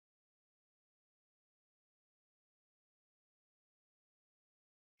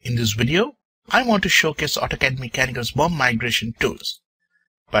In this video, I want to showcase AutoCAD Mechanical's BOM migration tools.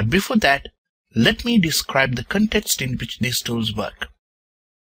 But before that, let me describe the context in which these tools work.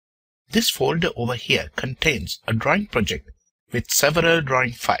 This folder over here contains a drawing project with several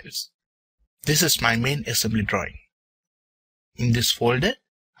drawing files. This is my main assembly drawing. In this folder,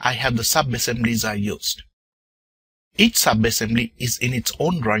 I have the sub-assemblies I used. Each sub-assembly is in its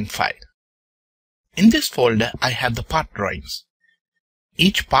own drawing file. In this folder, I have the part drawings.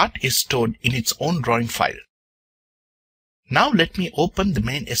 Each part is stored in its own drawing file. Now let me open the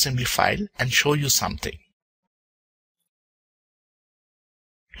main assembly file and show you something.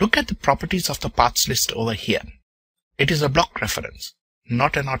 Look at the properties of the parts list over here. It is a block reference,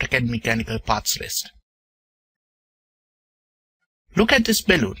 not an AutoCAD Mechanical parts list. Look at this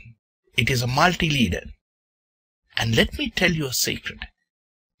balloon. It is a multi-leader. And let me tell you a secret.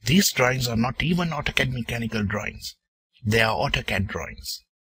 These drawings are not even AutoCAD Mechanical drawings. They are AutoCAD drawings.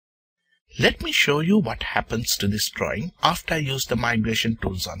 Let me show you what happens to this drawing after I use the migration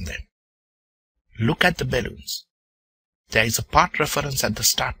tools on them. Look at the balloons. There is a part reference at the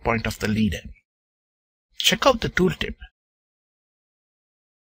start point of the leader. Check out the tooltip.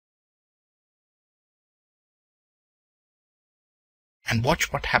 And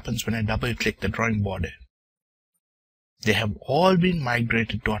watch what happens when I double-click the drawing border. They have all been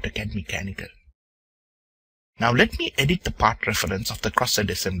migrated to AutoCAD Mechanical. Now let me edit the part reference of the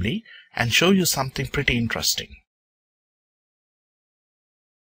crosshead assembly and show you something pretty interesting.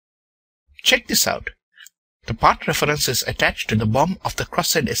 Check this out. The part reference is attached to the BOM of the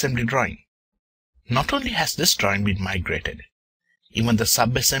crosshead assembly drawing. Not only has this drawing been migrated, even the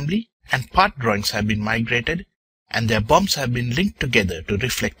sub-assembly and part drawings have been migrated and their BOMs have been linked together to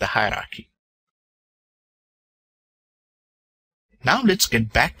reflect the hierarchy. Now let's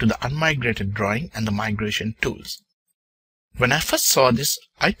get back to the unmigrated drawing and the migration tools. When I first saw this,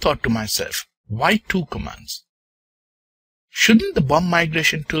 I thought to myself, why 2 commands? Shouldn't the BOM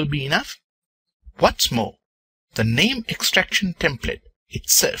migration tool be enough? What's more, the name extraction template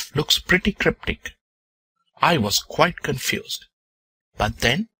itself looks pretty cryptic. I was quite confused. But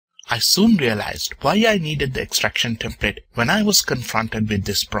then, I soon realized why I needed the extraction template when I was confronted with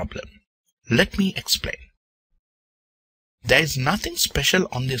this problem. Let me explain. There is nothing special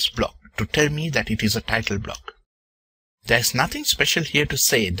on this block to tell me that it is a title block. There is nothing special here to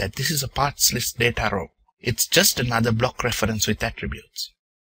say that this is a parts list data row. It's just another block reference with attributes.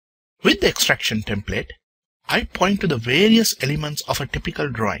 With the extraction template, I point to the various elements of a typical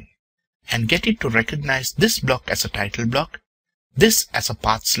drawing and get it to recognize this block as a title block, this as a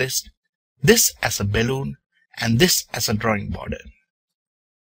parts list, this as a balloon, and this as a drawing border.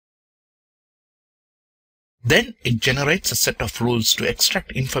 Then it generates a set of rules to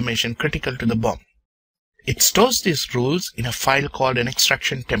extract information critical to the BOM. It stores these rules in a file called an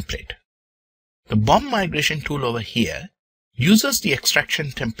extraction template. The BOM migration tool over here uses the extraction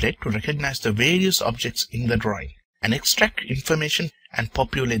template to recognize the various objects in the drawing and extract information and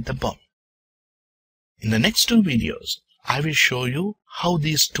populate the BOM. In the next 2 videos, I will show you how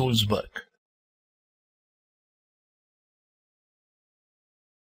these tools work.